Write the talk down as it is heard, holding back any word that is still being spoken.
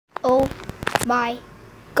my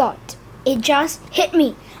god, it just hit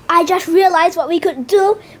me. I just realized what we could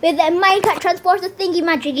do with that Minecart Transporter thingy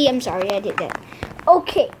magicgy. I'm sorry I did that.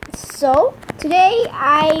 Okay, so today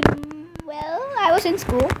I was in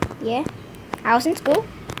school. Yeah, I was in school.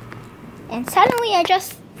 And suddenly I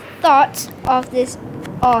just thought of this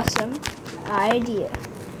awesome idea.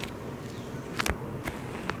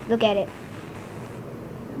 Look at it.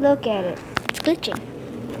 Look at it. It's glitching.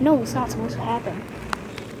 No, it's not supposed to happen.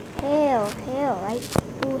 Hell, right?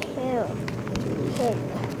 Ooh, hell.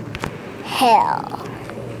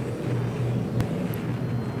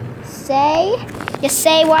 Just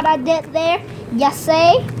say what I did there. Just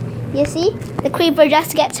say. You see? The creeper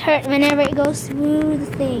just gets hurt whenever it goes through the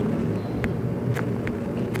thing.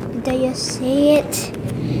 Do you see it?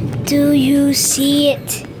 Do you see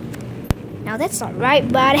it? Now that's not right,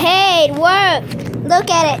 but hey, it worked!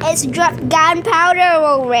 Look at it, it's dropped gunpowder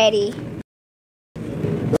already.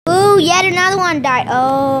 Ooh, yet another one died.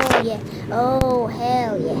 Oh yeah, oh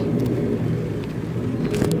hell yeah.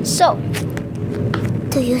 So,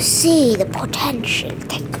 do you see the potential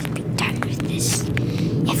that could be done with this?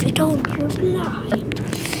 If you don't, you're blind.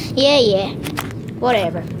 Yeah,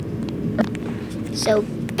 whatever. So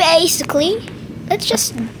basically, let's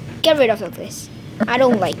just get rid of this. I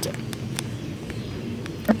don't like it.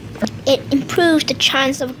 It improves the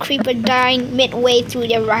chance of a creeper dying midway through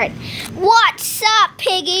their ride. What's up,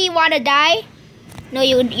 piggy? You wanna die? No,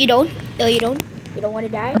 you don't. No, you don't. You don't wanna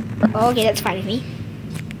die? Okay, that's fine with me.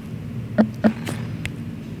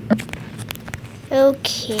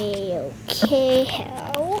 Okay,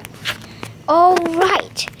 hell.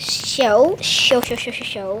 Alright. So.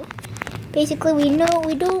 Basically, we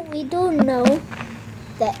don't know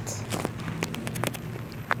that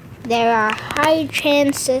there are high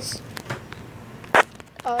chances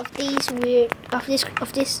of these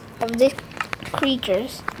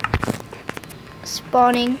creatures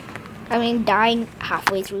spawning. Dying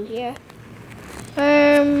halfway through here.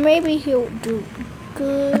 Maybe he'll do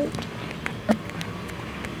good.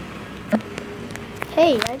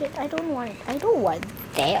 Hey, I don't want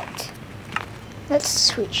that. Let's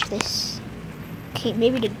switch this. Okay,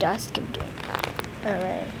 maybe the dust can do it.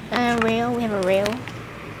 Alright. Rail, we have a rail.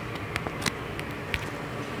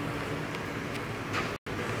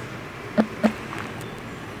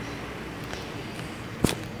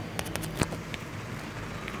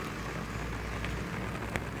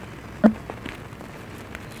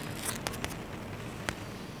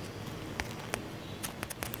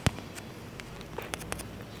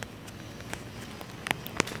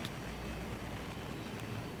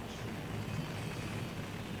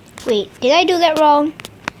 Wait, did I do that wrong?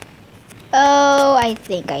 Oh, I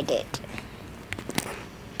think I did.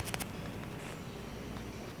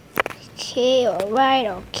 Okay, alright,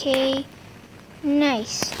 okay.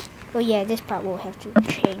 Nice. Oh yeah, this part will have to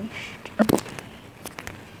change.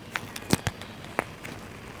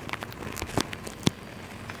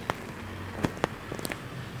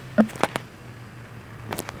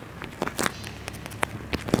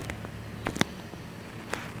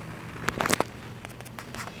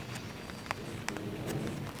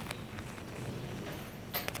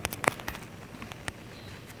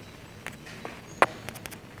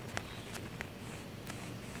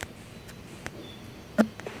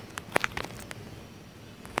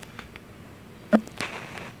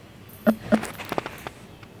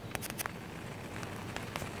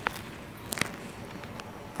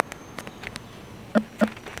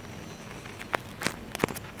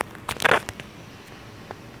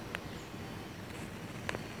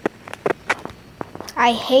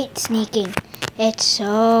 I hate sneaking. It's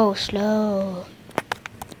so slow.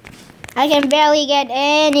 I can barely get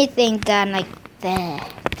anything done like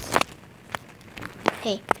that.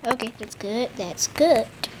 Hey, okay, that's good. That's good.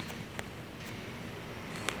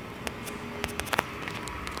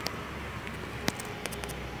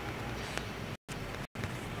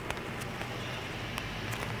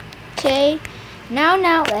 Okay, now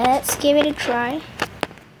let's give it a try.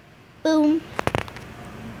 Boom.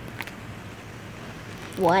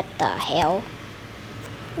 What the hell?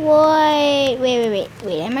 Wait,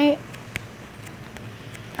 am I?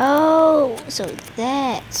 Oh, so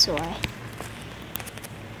that's why.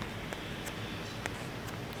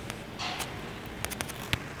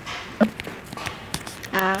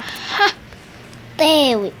 Aha!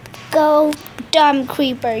 There we go. Dumb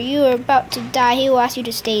creeper, you're about to die. Who asked you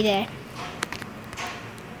to stay there?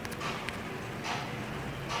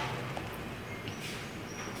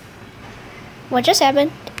 What just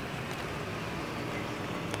happened?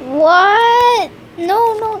 What?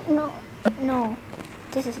 No.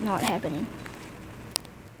 This is not happening.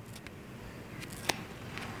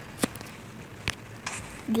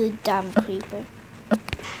 You dumb creeper.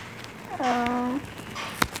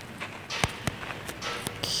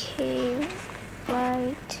 Okay,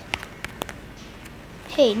 right.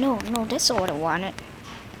 Hey, no, that's not what I wanted.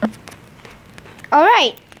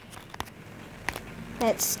 Alright.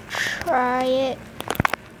 Let's try it.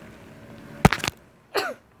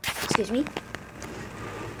 Excuse me.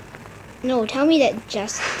 No, tell me that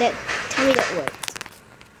worked.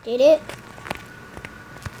 Did it?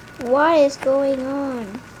 What is going on?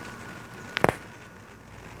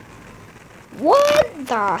 What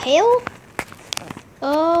the hell?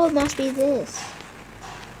 Oh, it must be this.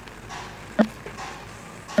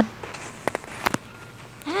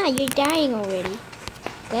 Ah, you're dying already.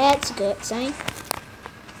 That's a good sign.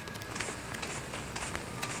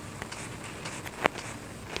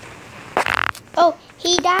 Oh,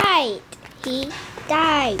 he died. He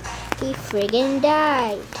died. He friggin'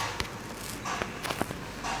 died.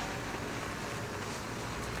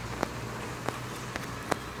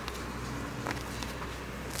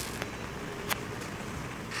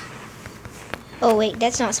 Oh wait,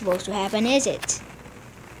 that's not supposed to happen, is it?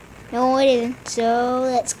 No, it isn't. So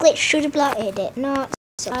let's glitch shoot a block. It did not.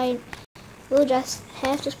 So we'll just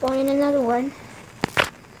have to spawn in another one.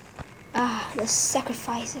 Ah, the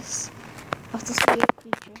sacrifices of this weird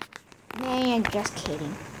creature. Man, just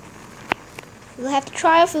kidding. We'll have to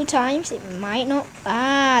try a few times. It might not.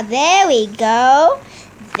 Ah, there we go.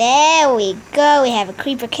 There we go. We have a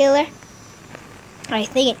creeper killer. I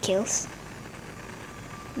think it kills.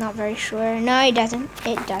 Not very sure. No, it doesn't.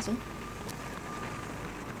 It doesn't.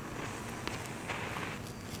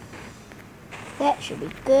 That should be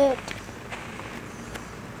good.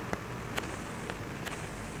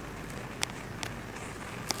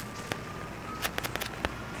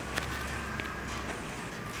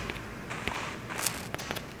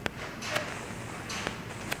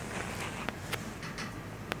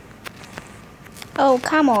 Oh,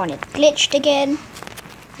 come on. It glitched again.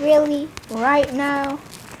 Really? Right now?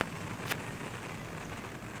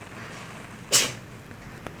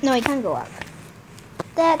 No, it can't go up.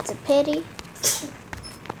 That's a pity.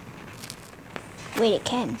 Wait, it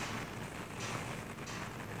can.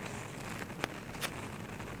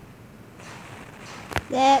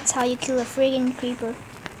 That's how you kill a friggin' creeper.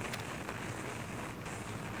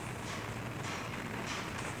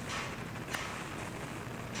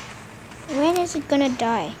 When is it gonna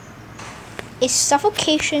die? Is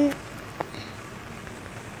suffocation...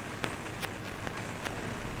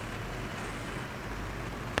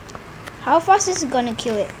 How fast is it gonna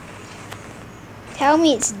kill it? Tell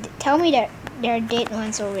me that there are dead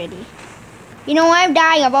ones already. You know, I'm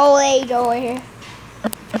dying of old age over here.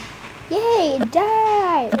 Yay, it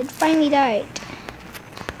died! It finally died.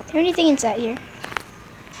 Is there anything inside here?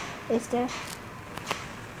 Is there?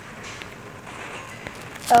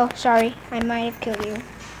 Oh, sorry. I might have killed you.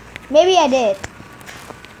 Maybe I did.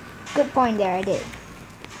 Good point there, I did.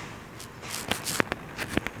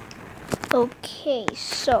 Okay,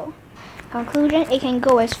 so... Conclusion, it can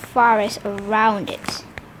go as far as around it.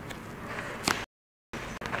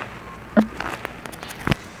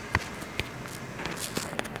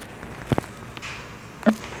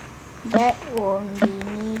 That won't be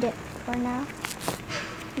needed for now.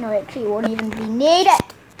 No, actually, it won't even be needed.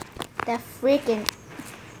 The freaking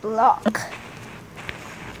block.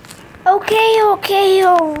 Okay,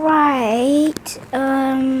 alright.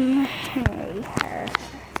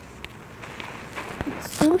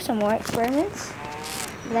 Let's do some more experiments.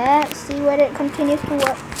 Let's see whether it continues to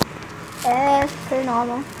work as per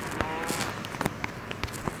normal.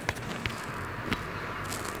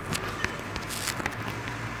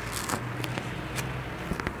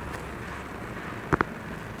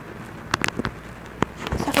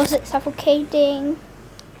 Was it suffocating?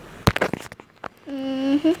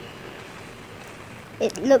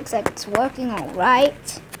 It looks like it's working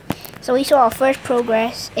alright. So we saw our first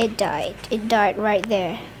progress. It died. It died right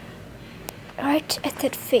there. Right at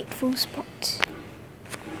that fateful spot.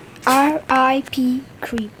 R.I.P.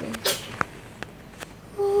 Creeper.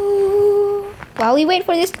 Ooh. While we wait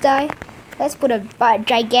for this to die, let's put a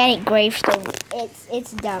gigantic gravestone.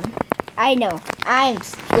 It's dumb. I know. I'm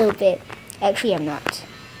stupid. Actually, I'm not.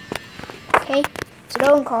 Okay? So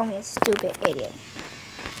don't call me a stupid idiot.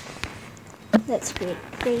 Let's create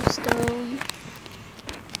gravestone.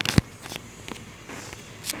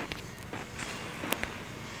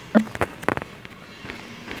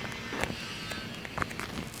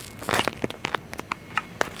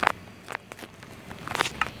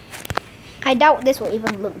 I doubt this will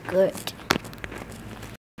even look good.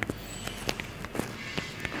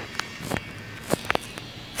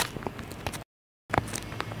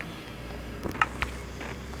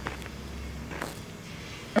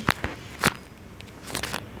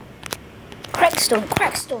 Crackstone,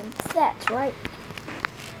 crackstone. That's right.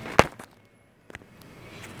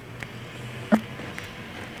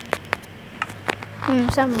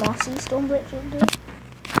 Some mossy stone bricks will do.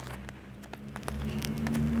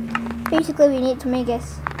 Basically, we need to make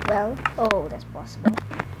us well. Oh, that's possible.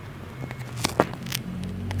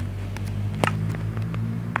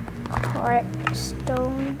 Correct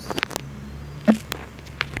stones.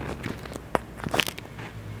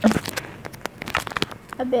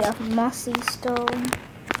 A bit of mossy stone.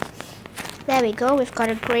 There we go. We've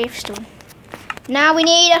got a gravestone. Now we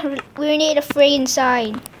need a freaking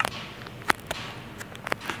sign.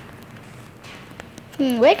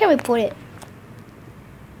 Where can we put it?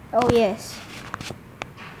 Oh yes.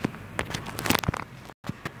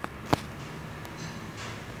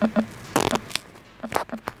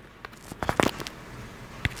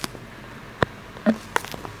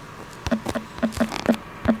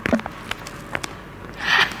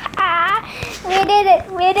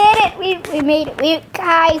 We made it.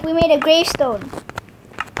 Guys, we made a gravestone.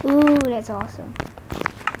 Ooh, that's awesome.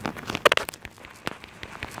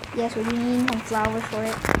 Yes, we need some flowers for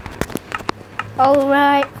it.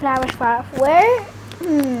 Alright, flowers. Where?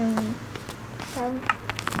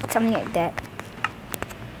 Something like that.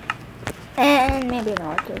 And maybe an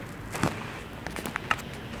orchid.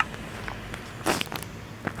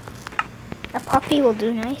 A puppy will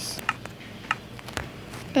do nice.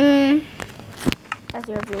 Let's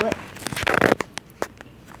review it.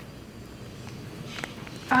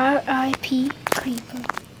 R.I.P. Creeper.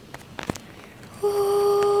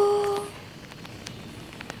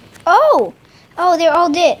 Oh, they're all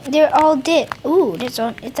dead. Ooh,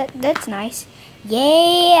 that's nice.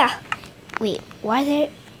 Yeah. Wait, why there?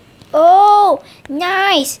 Oh,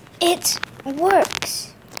 nice. It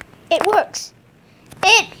works. It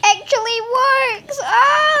actually works.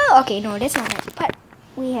 Oh, okay, no, that's not it. But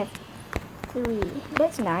we have 3.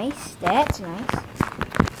 That's nice.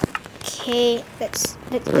 Okay, let's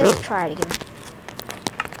try it again.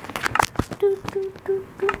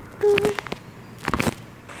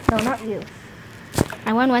 No, not you.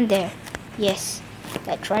 I want one there. Yes,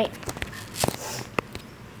 that's right.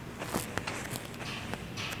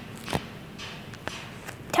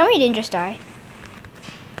 Tell me he didn't just die.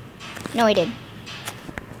 No, he didn't.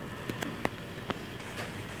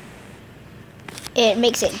 It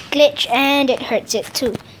makes it glitch and it hurts it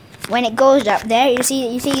too. When it goes up there, you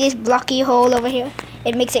see this blocky hole over here?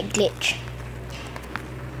 It makes it glitch.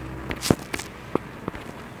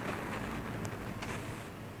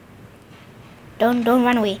 Don't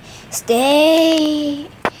run away. Stay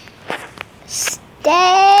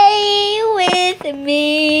with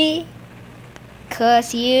me.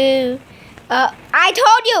 'Cause I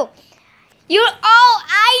told you. You're all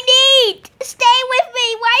I need. Stay with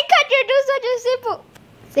me. Why can't you do such a simple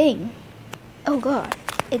thing? Oh God,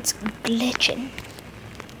 it's glitching.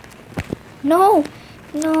 No,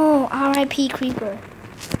 R.I.P. Creeper.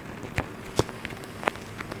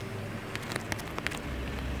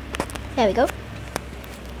 There we go.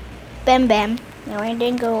 Bam, bam. Now I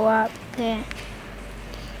didn't go up there.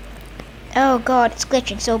 Oh God, it's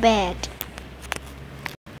glitching so bad.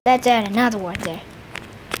 Let's add another one there.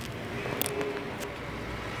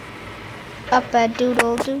 Up a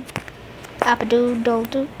doodle doo. Up a doodle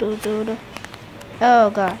doo doo doo doo. Oh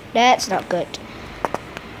God, that's not good.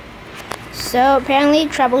 So apparently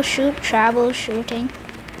troubleshooting.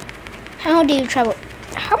 How do you trouble?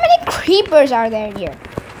 How many creepers are there here?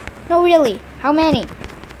 No, really, how many?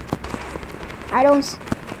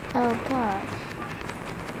 Oh God,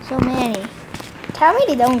 so many. Tell me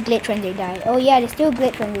they don't glitch when they die. Oh yeah, they still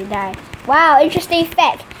glitch when they die. Wow, interesting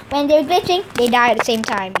fact. When they're glitching, they die at the same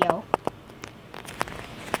time, yo.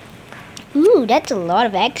 Ooh, that's a lot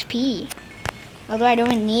of XP. Although I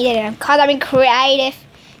don't need it because I'm in creative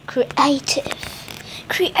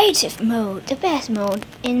mode. The best mode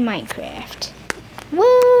in Minecraft.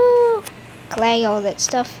 Woo! Collect all that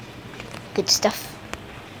stuff. Good stuff.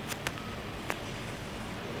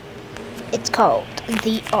 It's called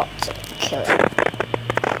the Auto Killer.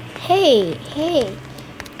 Hey.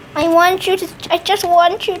 I just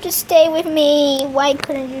want you to stay with me. Why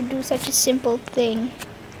couldn't you do such a simple thing?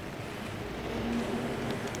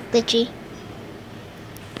 Glitchy.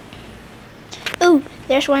 Ooh,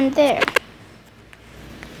 there's one there.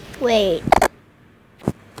 Wait.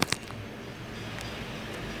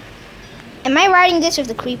 Am I riding this with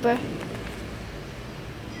the creeper?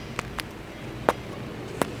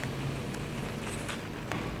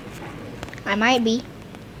 I might be.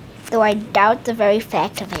 Though I doubt the very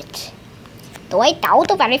fact of it.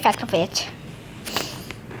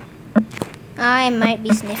 I might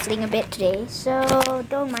be sniffling a bit today, so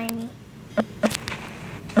don't mind me.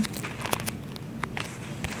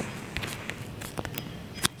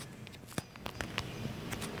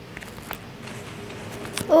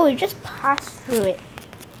 Oh, we just passed through it.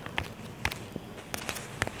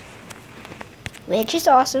 Which is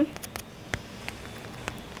awesome.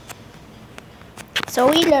 So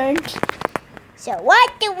we learned. So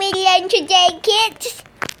what did we learn today, kids?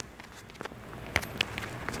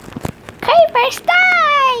 Creepers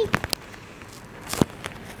die!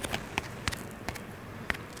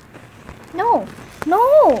 No,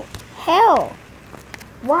 no, hell.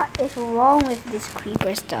 What is wrong with this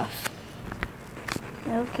creeper stuff?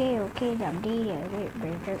 Okay,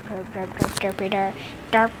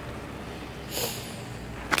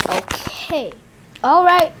 okay.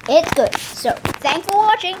 Alright, it's good. So, thanks for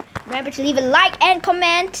watching. Remember to leave a like and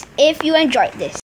comment if you enjoyed this.